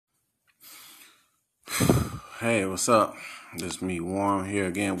Hey, what's up? This me, Warren, here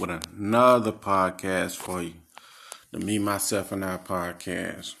again with another podcast for you. The Me, Myself, and I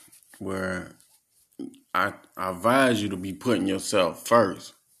podcast, where I advise you to be putting yourself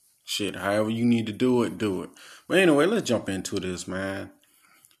first. Shit, however you need to do it, do it. But anyway, let's jump into this, man.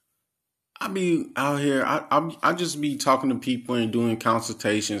 I be out here, I just be talking to people and doing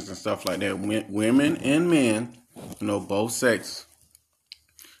consultations and stuff like that. Women and men, both sexes.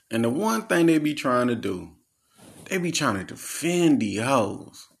 And the one thing they be trying to do, they be trying to defend the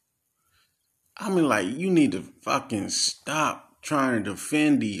hoes. I mean, like, you need to fucking stop trying to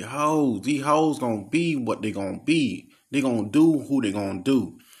defend these hoes. These hoes gonna be what they gonna be. They gonna do who they gonna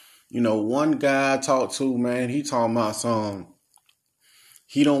do. One guy I talked to, man, he talking about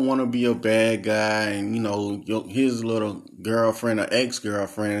he don't want to be a bad guy. And, his little girlfriend or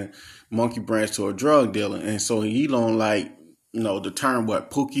ex-girlfriend monkey branch to a drug dealer. And so he don't like, the term,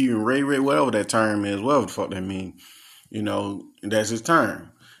 Pookie and Ray Ray, whatever that term is, whatever the fuck that mean. That's his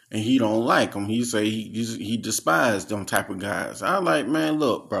term. And he don't like them. He say he despised them type of guys. I like, man,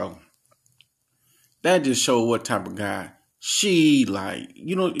 look, bro. That just show what type of guy she like.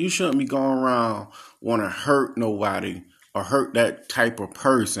 You shouldn't be going around want to hurt nobody or hurt that type of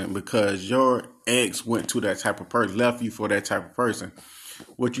person because your ex went to that type of person, left you for that type of person.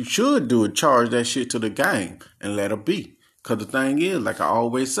 What you should do is charge that shit to the game and let her be. Because the thing is, like I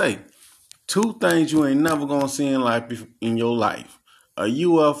always say, two things you ain't never gonna see in your life: a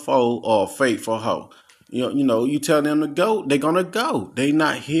UFO or a faithful hoe. You tell them to go, they gonna go. They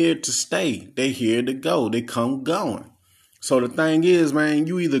not here to stay. They here to go. They come going. So the thing is, man,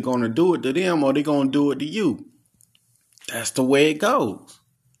 you either gonna do it to them or they gonna do it to you. That's the way it goes.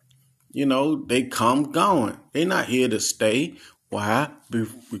 They come going. They not here to stay. Why?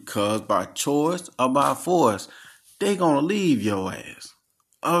 Because by choice or by force, they gonna leave your ass.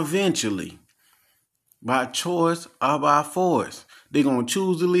 Eventually. By choice or by force. They're going to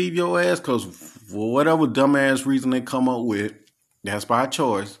choose to leave your ass because for whatever dumbass reason they come up with, that's by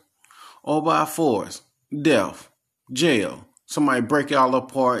choice. Or by force. Death. Jail. Somebody break it all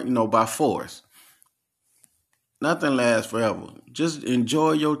apart, by force. Nothing lasts forever. Just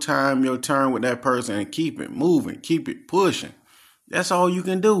enjoy your time, your turn with that person and keep it moving. Keep it pushing. That's all you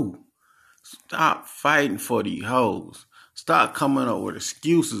can do. Stop fighting for these hoes. Stop coming up with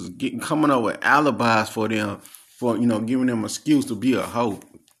excuses, coming up with alibis for them, for giving them an excuse to be a hoe.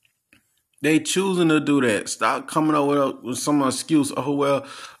 They choosing to do that. Stop coming up with some excuse. Oh well,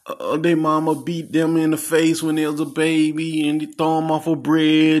 their mama beat them in the face when they was a baby, and they throw them off a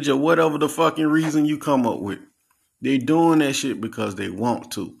bridge or whatever the fucking reason you come up with. They doing that shit because they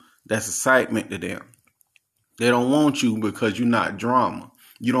want to. That's excitement to them. They don't want you because you're not drama.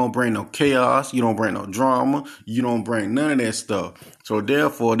 You don't bring no chaos. You don't bring no drama. You don't bring none of that stuff. So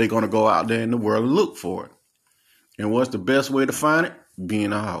therefore, they're going to go out there in the world and look for it. And what's the best way to find it?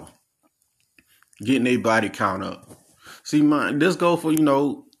 Being a hoe. Getting their body count up. See, this go for,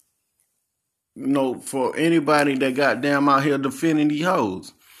 for anybody that goddamn out here defending these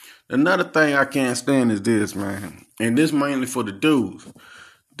hoes. Another thing I can't stand is this, man. And this mainly for the dudes.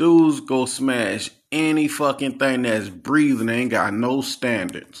 Dudes go smash any fucking thing that's breathing. They ain't got no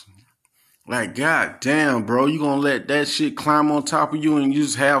standards. Like, goddamn, bro, you gonna let that shit climb on top of you and you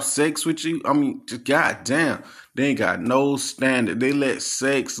just have sex with you? I mean, just goddamn. They ain't got no standard. They let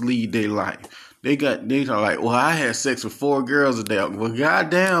sex lead their life. They like, well, I had sex with 4 girls a day. Well,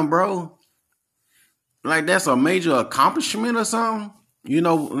 goddamn, bro. Like, that's a major accomplishment or something?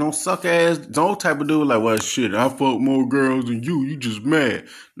 No suck ass, no type of dude like, well, shit, I fuck more girls than you. You just mad.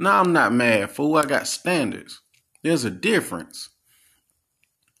 No, I'm not mad, fool. I got standards. There's a difference.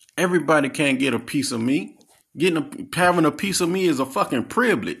 Everybody can't get a piece of me. Having a piece of me is a fucking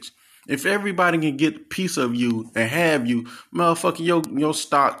privilege. If everybody can get a piece of you and have you, motherfucker, your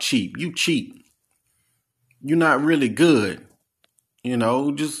stock cheap. You cheap. You're not really good. You're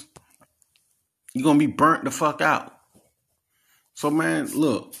gonna be burnt the fuck out. So, man,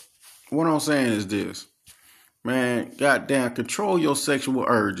 look, what I'm saying is this. Man, goddamn, control your sexual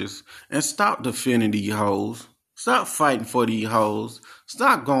urges and stop defending these hoes. Stop fighting for these hoes.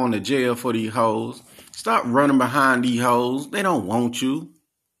 Stop going to jail for these hoes. Stop running behind these hoes. They don't want you.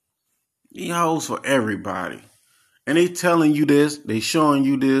 These hoes for everybody. And they telling you this. They showing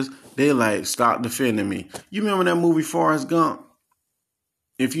you this. They like, stop defending me. You remember that movie Forrest Gump?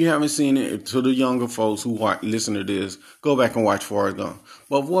 If you haven't seen it, to the younger folks who listen to this, go back and watch Forrest Gump.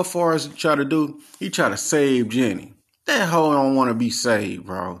 But what Forrest tried to do, he tried to save Jenny. That hoe don't want to be saved,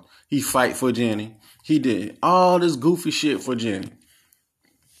 bro. He fight for Jenny. He did all this goofy shit for Jenny.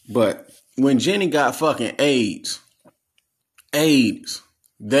 But when Jenny got fucking AIDS,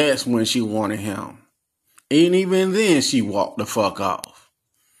 that's when she wanted him. And even then, she walked the fuck off.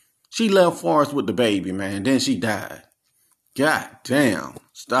 She left Forrest with the baby, man. Then she died. God damn.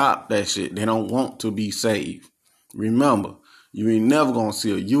 Stop that shit. They don't want to be saved. Remember, you ain't never gonna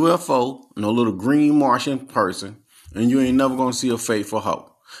see a UFO, no little green Martian person, and you ain't never gonna see a faithful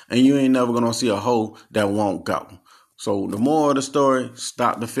hoe. And you ain't never gonna see a hoe that won't go. So the moral of the story,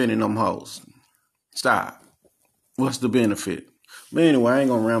 stop defending them hoes. Stop. What's the benefit? But anyway, I ain't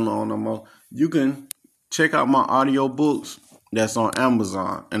gonna ramble on no more. You can check out my audio books that's on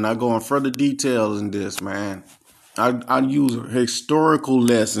Amazon, and I go in further details in this, man. I use historical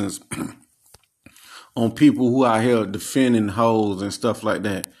lessons on people who out here defending hoes and stuff like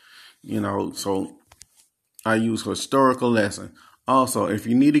that. So I use historical lessons. Also, if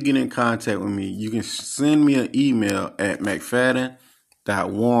you need to get in contact with me, you can send me an email at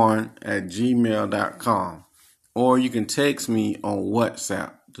mcfadden.warren@gmail.com. Or you can text me on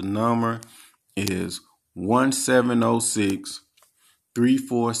WhatsApp. The number is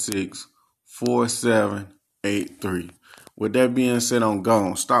 1706-346-4783. With that being said, I'm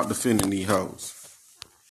gone. Stop defending these hoes.